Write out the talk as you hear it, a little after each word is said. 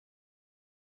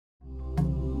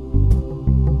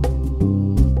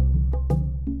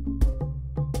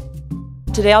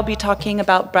Today I'll be talking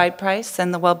about bride price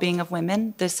and the well-being of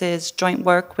women. This is joint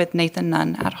work with Nathan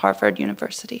Nunn at Harvard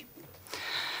University.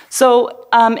 So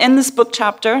in this book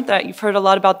chapter, that you've heard a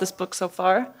lot about this book so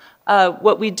far,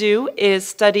 what we do is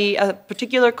study a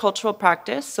particular cultural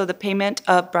practice, so the payment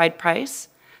of bride price.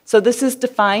 So this is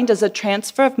defined as a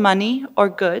transfer of money or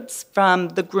goods from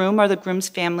the groom or the groom's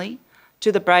family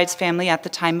to the bride's family at the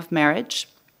time of marriage.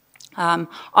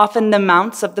 Often the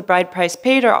amounts of the bride price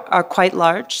paid are quite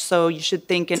large, so you should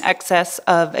think in excess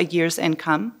of a year's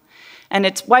income. And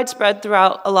it's widespread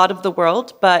throughout a lot of the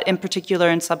world, but in particular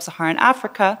in sub-Saharan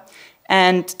Africa.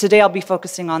 And today I'll be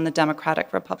focusing on the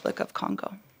Democratic Republic of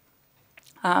Congo.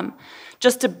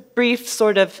 Just a brief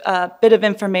sort of bit of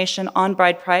information on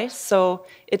bride price. So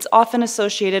it's often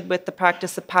associated with the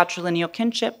practice of patrilineal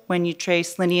kinship when you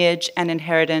trace lineage and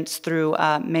inheritance through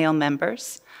male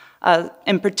members.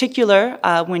 In particular,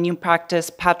 when you practice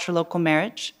patrilocal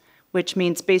marriage, which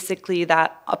means basically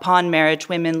that upon marriage,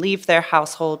 women leave their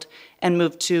household and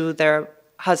move to their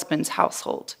husband's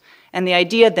household. And the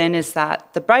idea then is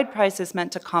that the bride price is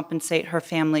meant to compensate her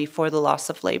family for the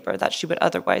loss of labor that she would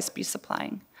otherwise be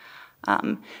supplying.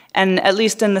 And at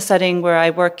least in the setting where I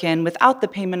work in, without the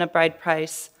payment of bride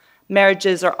price,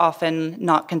 marriages are often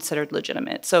not considered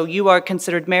legitimate. So you are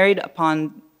considered married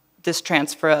upon this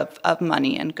transfer of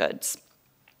money and goods.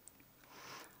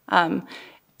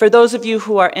 For those of you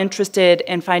who are interested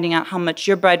in finding out how much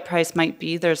your bride price might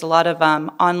be, there's a lot of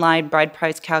online bride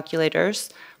price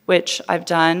calculators, which I've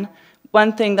done.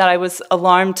 One thing that I was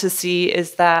alarmed to see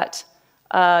is that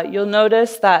you'll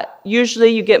notice that usually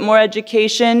you get more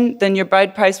education, then your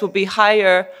bride price will be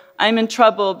higher. I'm in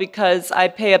trouble because I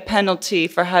pay a penalty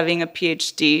for having a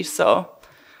PhD, so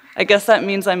I guess that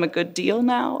means I'm a good deal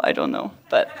now. I don't know,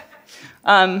 but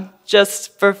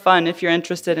just for fun if you're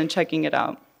interested in checking it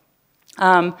out.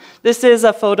 This is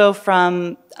a photo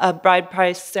from a bride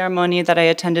price ceremony that I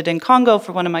attended in Congo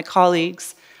for one of my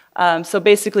colleagues. So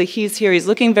basically he's here, he's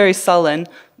looking very sullen,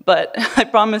 but I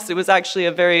promise it was actually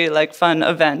a very fun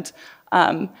event.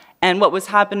 And what was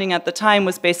happening at the time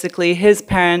was basically his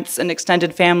parents and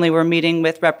extended family were meeting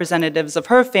with representatives of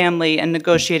her family and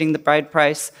negotiating the bride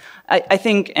price. I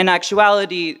think in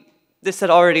actuality, this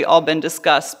had already all been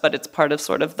discussed, but it's part of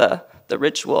sort of the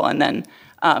ritual. And then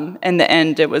in the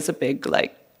end, it was a big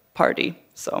party.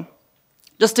 So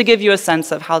just to give you a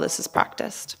sense of how this is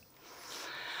practiced.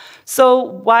 So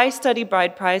why study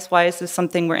bride price? Why is this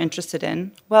something we're interested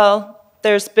in? Well,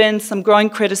 there's been some growing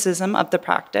criticism of the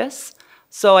practice.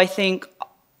 So I think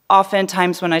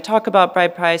oftentimes when I talk about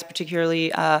bride price,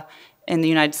 particularly in the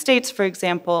United States, for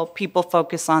example, people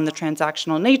focus on the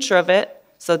transactional nature of it.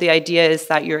 So the idea is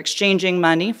that you're exchanging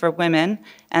money for women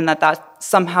and that that's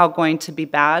somehow going to be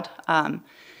bad. And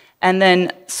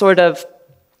then sort of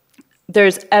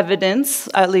there's evidence,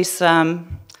 at least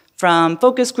from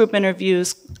focus group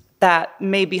interviews, that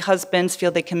maybe husbands feel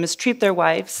they can mistreat their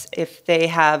wives if they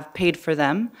have paid for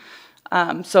them.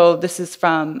 So this is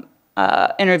from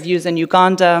interviews in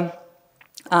Uganda.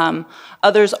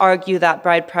 Others argue that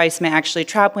bride price may actually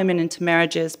trap women into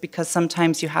marriages because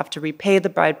sometimes you have to repay the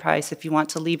bride price if you want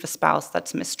to leave a spouse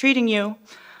that's mistreating you.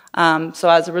 So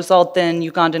as a result, then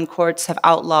Ugandan courts have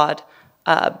outlawed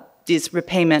this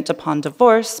repayment upon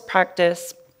divorce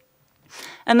practice.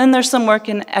 And then there's some work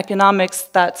in economics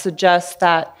that suggests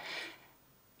that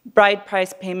bride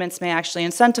price payments may actually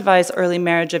incentivize early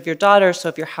marriage of your daughter, so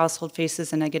if your household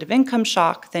faces a negative income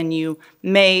shock, then you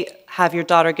may have your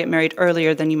daughter get married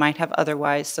earlier than you might have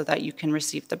otherwise so that you can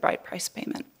receive the bride price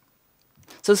payment.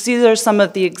 So these are some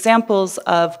of the examples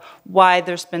of why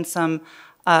there's been some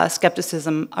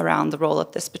skepticism around the role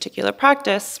of this particular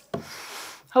practice.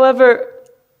 However,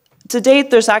 to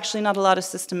date, there's actually not a lot of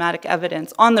systematic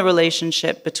evidence on the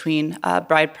relationship between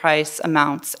bride price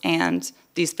amounts and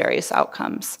these various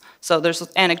outcomes. So there's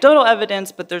anecdotal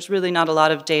evidence, but there's really not a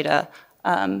lot of data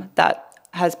that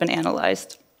has been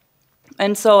analyzed.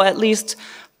 And so at least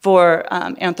for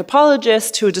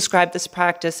anthropologists who describe this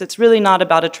practice, it's really not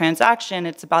about a transaction,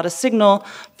 it's about a signal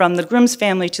from the groom's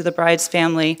family to the bride's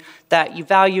family that you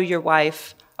value your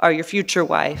wife or your future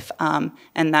wife,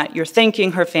 and that you're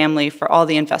thanking her family for all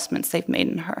the investments they've made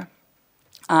in her.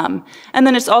 And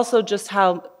then it's also just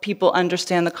how people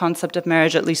understand the concept of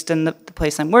marriage, at least in the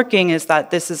place I'm working, is that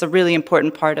this is a really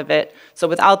important part of it. So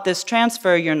without this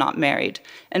transfer, you're not married.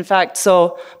 In fact,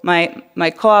 so my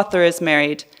co-author is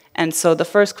married, and so the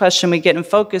first question we get in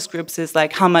focus groups is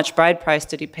how much bride price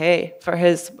did he pay for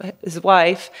his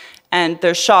wife? And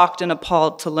they're shocked and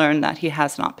appalled to learn that he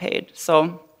has not paid.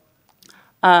 So,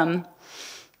 all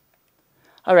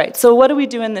right, so what do we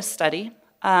do in this study?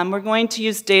 We're going to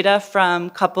use data from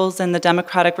couples in the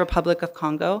Democratic Republic of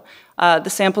Congo. The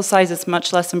sample size is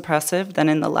much less impressive than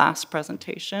in the last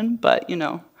presentation, but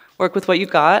work with what you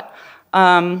got.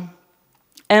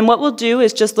 And what we'll do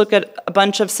is just look at a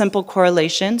bunch of simple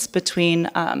correlations between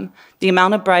the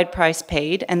amount of bride price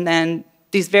paid and then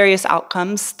these various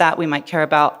outcomes that we might care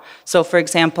about. So for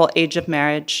example, age of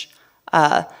marriage,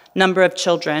 number of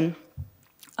children,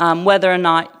 whether or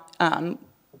not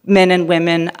men and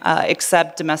women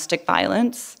accept domestic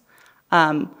violence,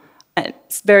 and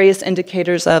various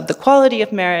indicators of the quality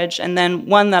of marriage, and then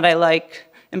one that I like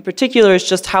in particular is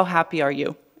just how happy are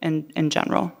you in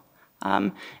general.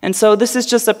 And so this is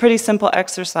just a pretty simple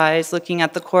exercise looking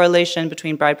at the correlation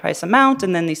between bride price amount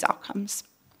and then these outcomes.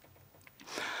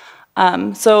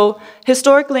 So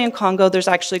historically in Congo, there's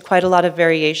actually quite a lot of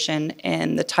variation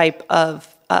in the type of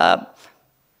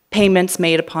payments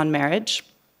made upon marriage.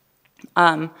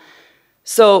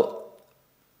 So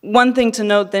one thing to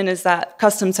note then is that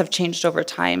customs have changed over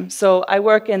time. So I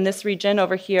work in this region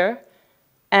over here,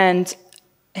 and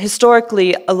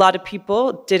historically, a lot of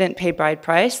people didn't pay bride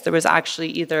price. There was actually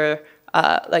either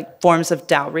like forms of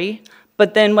dowry,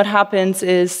 but then what happens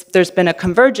is there's been a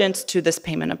convergence to this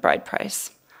payment of bride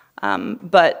price.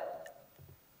 But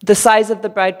the size of the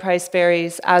bride price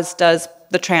varies, as does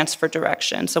the transfer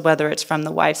direction, so whether it's from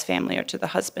the wife's family or to the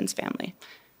husband's family.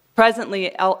 Presently,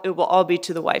 it will all be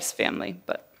to the wife's family,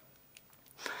 but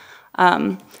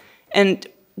and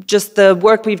just the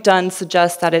work we've done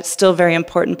suggests that it's still very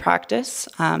important practice.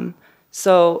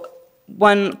 So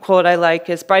one quote I like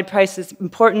is, bride price is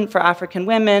important for African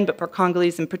women, but for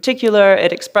Congolese in particular,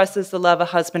 it expresses the love a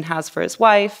husband has for his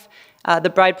wife. The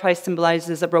bride price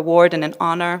symbolizes a reward and an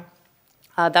honor.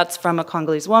 That's from a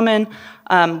Congolese woman.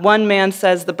 One man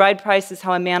says the bride price is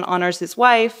how a man honors his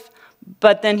wife,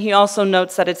 but then he also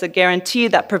notes that it's a guarantee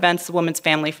that prevents the woman's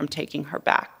family from taking her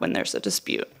back when there's a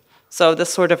dispute. So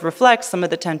this sort of reflects some of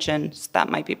the tensions that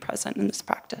might be present in this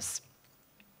practice.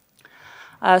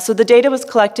 So the data was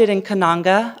collected in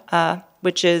Kananga,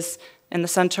 which is in the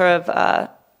center of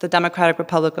the Democratic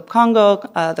Republic of Congo,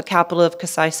 the capital of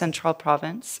Kasai Central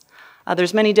Province.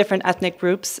 There's many different ethnic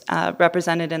groups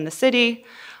represented in the city.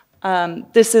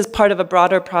 This is part of a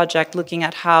broader project looking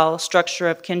at how structure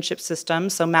of kinship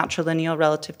systems, so matrilineal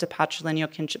relative to patrilineal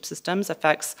kinship systems,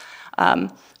 affects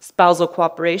spousal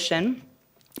cooperation.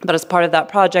 But as part of that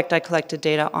project, I collected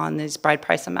data on these bride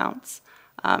price amounts.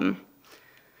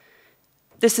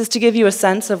 This is to give you a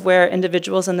sense of where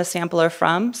individuals in the sample are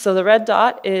from. So the red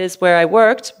dot is where I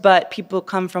worked, but people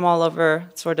come from all over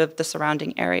sort of the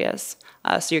surrounding areas.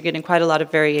 So you're getting quite a lot of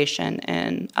variation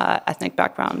in ethnic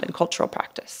background and cultural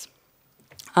practice.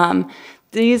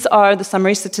 These are the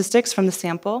summary statistics from the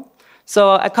sample.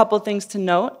 So a couple things to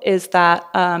note is that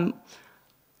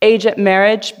age at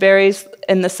marriage varies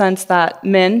in the sense that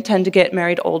men tend to get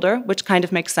married older, which kind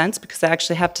of makes sense because they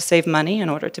actually have to save money in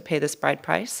order to pay this bride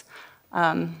price.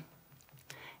 And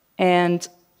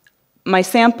my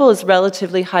sample is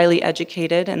relatively highly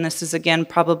educated, and this is again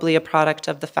probably a product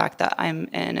of the fact that I'm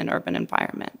in an urban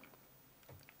environment.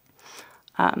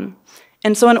 And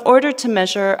so in order to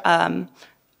measure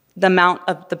the amount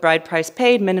of the bride price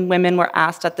paid, men and women were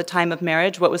asked at the time of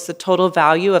marriage what was the total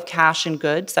value of cash and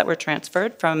goods that were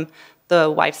transferred from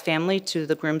the wife's family to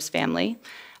the groom's family.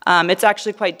 It's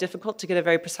actually quite difficult to get a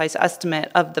very precise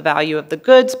estimate of the value of the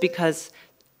goods because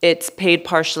it's paid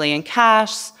partially in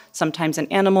cash, sometimes in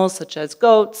animals such as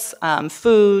goats,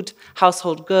 food,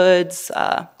 household goods,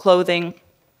 clothing.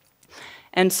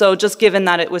 And so just given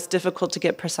that it was difficult to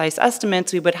get precise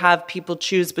estimates, we would have people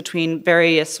choose between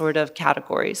various sort of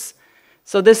categories.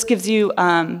 So this gives you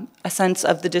a sense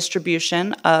of the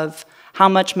distribution of how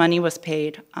much money was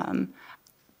paid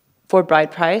for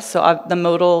bride price. So the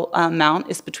modal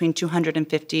amount is between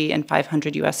 250 and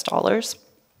 500 US dollars.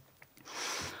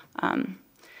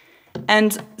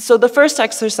 And so the first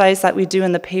exercise that we do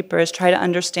in the paper is try to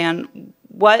understand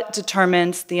what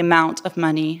determines the amount of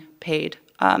money paid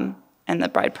and the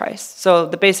bride price. So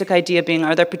the basic idea being,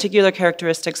 are there particular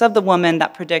characteristics of the woman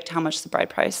that predict how much the bride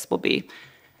price will be?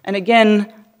 And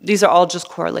again, these are all just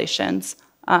correlations.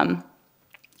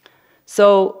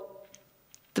 So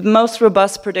the most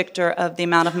robust predictor of the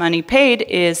amount of money paid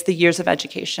is the years of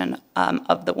education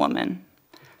of the woman.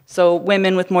 So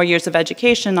women with more years of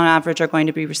education, on average, are going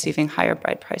to be receiving higher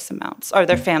bride price amounts, or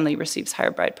their family receives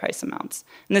higher bride price amounts.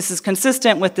 And this is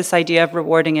consistent with this idea of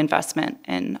rewarding investment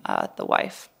in the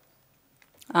wife.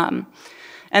 And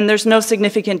there's no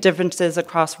significant differences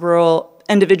across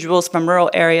individuals from rural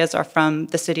areas or from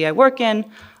the city I work in,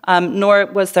 nor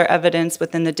was there evidence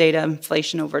within the data of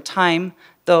inflation over time,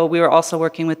 though we were also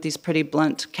working with these pretty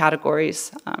blunt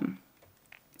categories.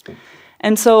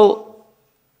 And so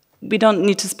we don't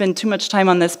need to spend too much time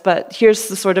on this, but here's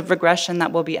the sort of regression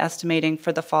that we'll be estimating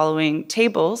for the following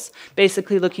tables,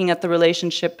 basically looking at the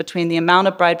relationship between the amount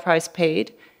of bride price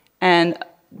paid and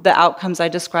the outcomes I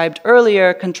described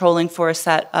earlier, controlling for a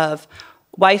set of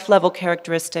wife-level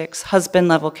characteristics,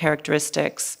 husband-level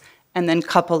characteristics, and then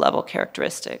couple-level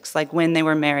characteristics, like when they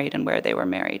were married and where they were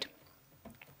married.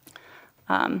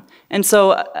 And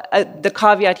so the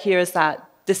caveat here is that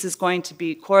this is going to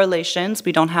be correlations.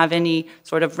 We don't have any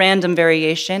sort of random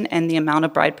variation in the amount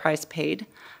of bride price paid.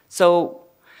 So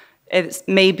it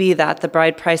may be that the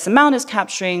bride price amount is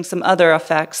capturing some other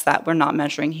effects that we're not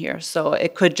measuring here. So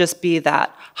it could just be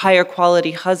that higher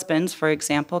quality husbands, for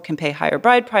example, can pay higher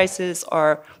bride prices,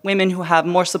 or women who have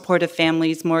more supportive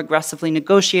families more aggressively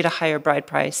negotiate a higher bride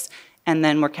price, and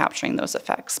then we're capturing those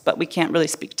effects. But we can't really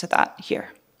speak to that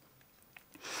here.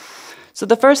 So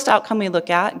the first outcome we look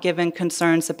at, given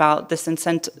concerns about this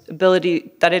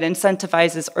ability that it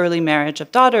incentivizes early marriage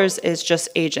of daughters, is just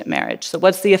age at marriage. So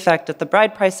what's the effect of the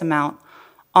bride price amount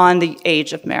on the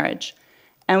age of marriage?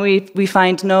 And we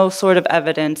find no sort of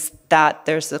evidence that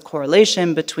there's a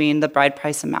correlation between the bride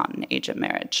price amount and age of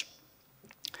marriage.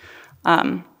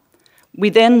 We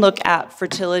then look at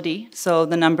fertility, so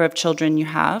the number of children you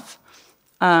have.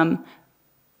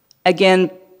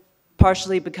 Again,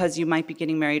 partially because you might be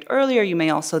getting married earlier, you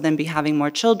may also then be having more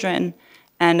children.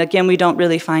 And again, we don't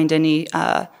really find any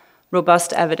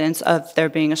robust evidence of there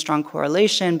being a strong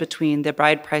correlation between the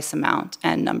bride price amount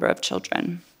and number of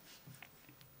children.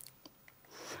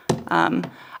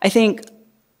 I think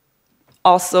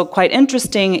also quite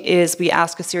interesting is we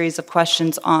ask a series of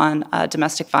questions on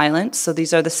domestic violence. So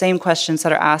these are the same questions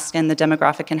that are asked in the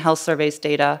demographic and health surveys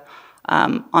data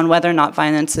on whether or not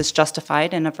violence is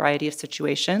justified in a variety of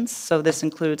situations. So this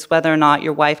includes whether or not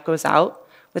your wife goes out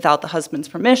without the husband's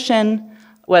permission,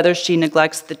 whether she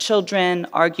neglects the children,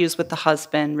 argues with the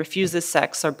husband, refuses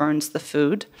sex, or burns the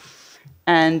food.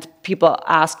 And people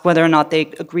ask whether or not they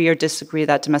agree or disagree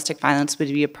that domestic violence would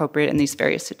be appropriate in these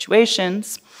various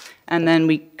situations. And then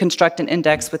we construct an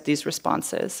index with these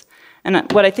responses.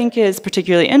 And what I think is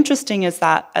particularly interesting is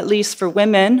that, at least for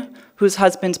women whose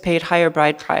husbands paid higher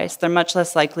bride price, they're much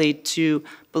less likely to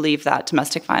believe that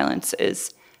domestic violence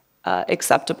is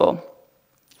acceptable.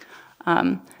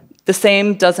 The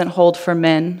same doesn't hold for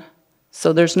men.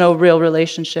 So there's no real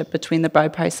relationship between the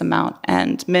bride price amount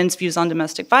and men's views on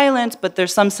domestic violence, but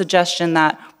there's some suggestion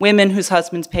that women whose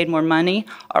husbands paid more money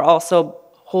are also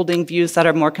holding views that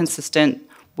are more consistent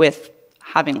with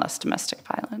having less domestic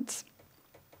violence.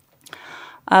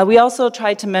 We also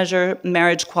tried to measure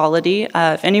marriage quality.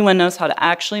 If anyone knows how to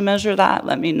actually measure that,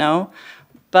 let me know.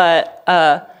 But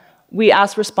we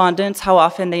asked respondents how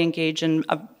often they engage in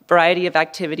a variety of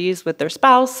activities with their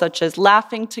spouse, such as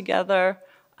laughing together,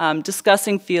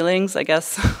 discussing feelings, I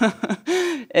guess,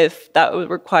 if that was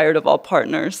required of all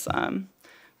partners.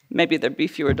 Maybe there'd be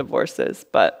fewer divorces,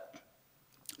 but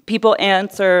people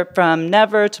answer from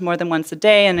never to more than once a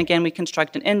day, and again, we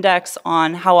construct an index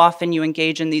on how often you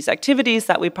engage in these activities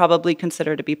that we probably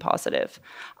consider to be positive.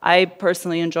 I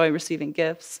personally enjoy receiving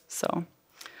gifts, so.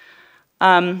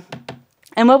 And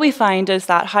what we find is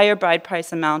that higher bride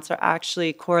price amounts are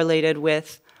actually correlated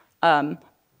with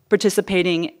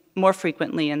participating more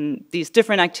frequently in these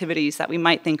different activities that we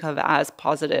might think of as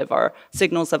positive or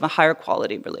signals of a higher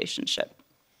quality relationship.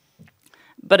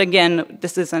 But again,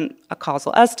 this isn't a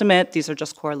causal estimate, these are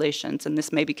just correlations, and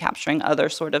this may be capturing other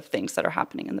sort of things that are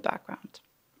happening in the background.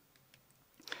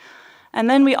 And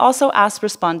then we also ask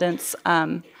respondents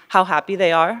how happy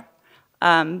they are.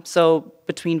 So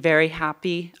between very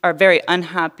happy, or very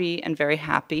unhappy and very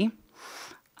happy.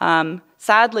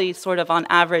 Sadly, sort of on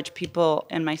average, people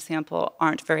in my sample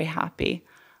aren't very happy.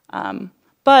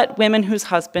 But women whose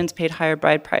husbands paid higher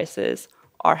bride prices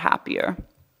are happier.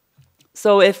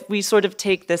 So if we sort of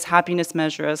take this happiness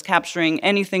measure as capturing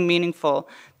anything meaningful,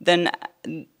 then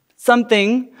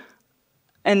something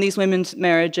in these women's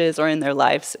marriages or in their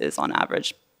lives is on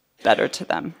average better to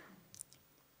them.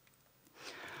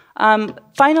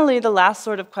 Finally, the last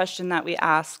sort of question that we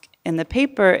ask in the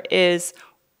paper is,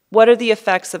 what are the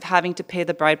effects of having to pay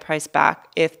the bride price back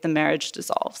if the marriage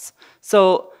dissolves?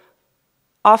 So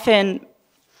often,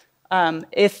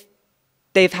 if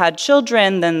they've had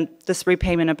children, then this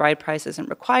repayment of bride price isn't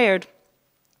required,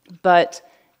 but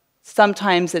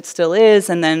sometimes it still is,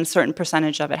 and then a certain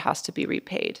percentage of it has to be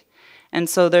repaid. And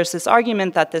so there's this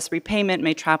argument that this repayment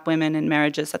may trap women in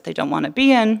marriages that they don't want to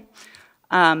be in.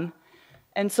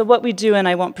 And so what we do, and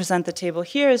I won't present the table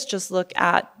here, is just look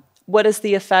at what is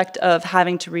the effect of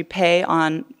having to repay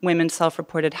on women's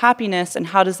self-reported happiness, and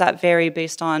how does that vary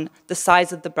based on the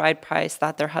size of the bride price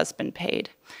that their husband paid?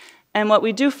 And what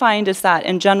we do find is that,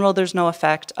 in general, there's no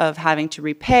effect of having to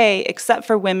repay, except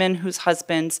for women whose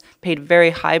husbands paid very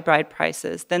high bride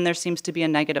prices. Then there seems to be a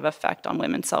negative effect on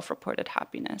women's self-reported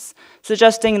happiness,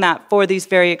 suggesting that for these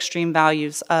very extreme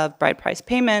values of bride price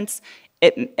payments,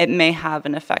 it may have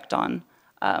an effect on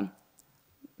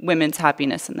women's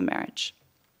happiness in the marriage.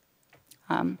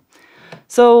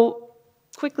 So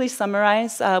quickly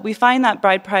summarize, we find that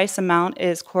bride price amount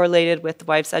is correlated with the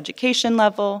wife's education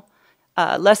level,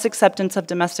 less acceptance of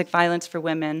domestic violence for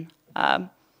women,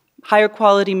 higher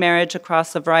quality marriage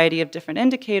across a variety of different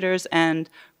indicators, and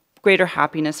greater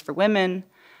happiness for women.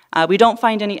 We don't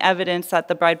find any evidence that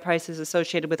the bride price is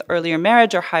associated with earlier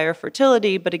marriage or higher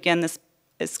fertility, but again, this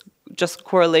is just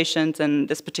correlations in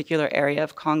this particular area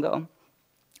of Congo.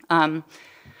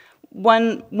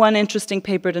 One interesting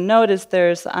paper to note is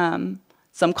there's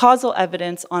some causal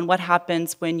evidence on what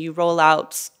happens when you roll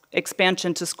out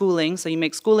expansion to schooling, so you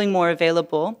make schooling more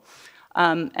available.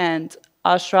 And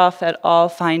Ashraf et al.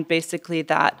 Find basically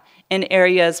that in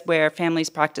areas where families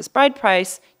practice bride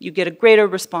price, you get a greater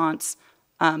response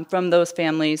from those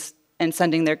families in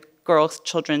sending their girls'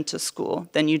 children to school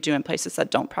than you do in places that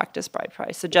don't practice bride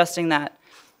price, suggesting that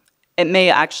it may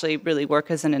actually really work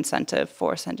as an incentive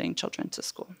for sending children to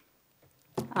school.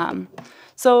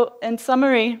 So in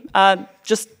summary,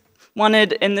 just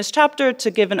wanted in this chapter to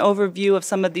give an overview of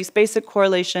some of these basic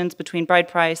correlations between bride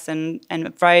price and a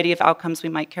variety of outcomes we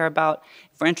might care about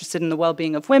if we're interested in the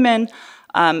well-being of women.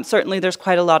 Certainly there's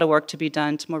quite a lot of work to be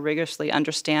done to more rigorously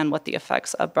understand what the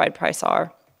effects of bride price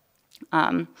are.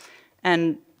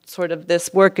 And sort of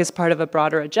this work is part of a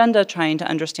broader agenda trying to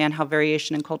understand how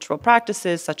variation in cultural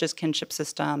practices such as kinship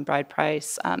system, bride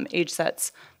price, age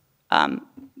sets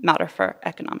matter for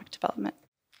economic development.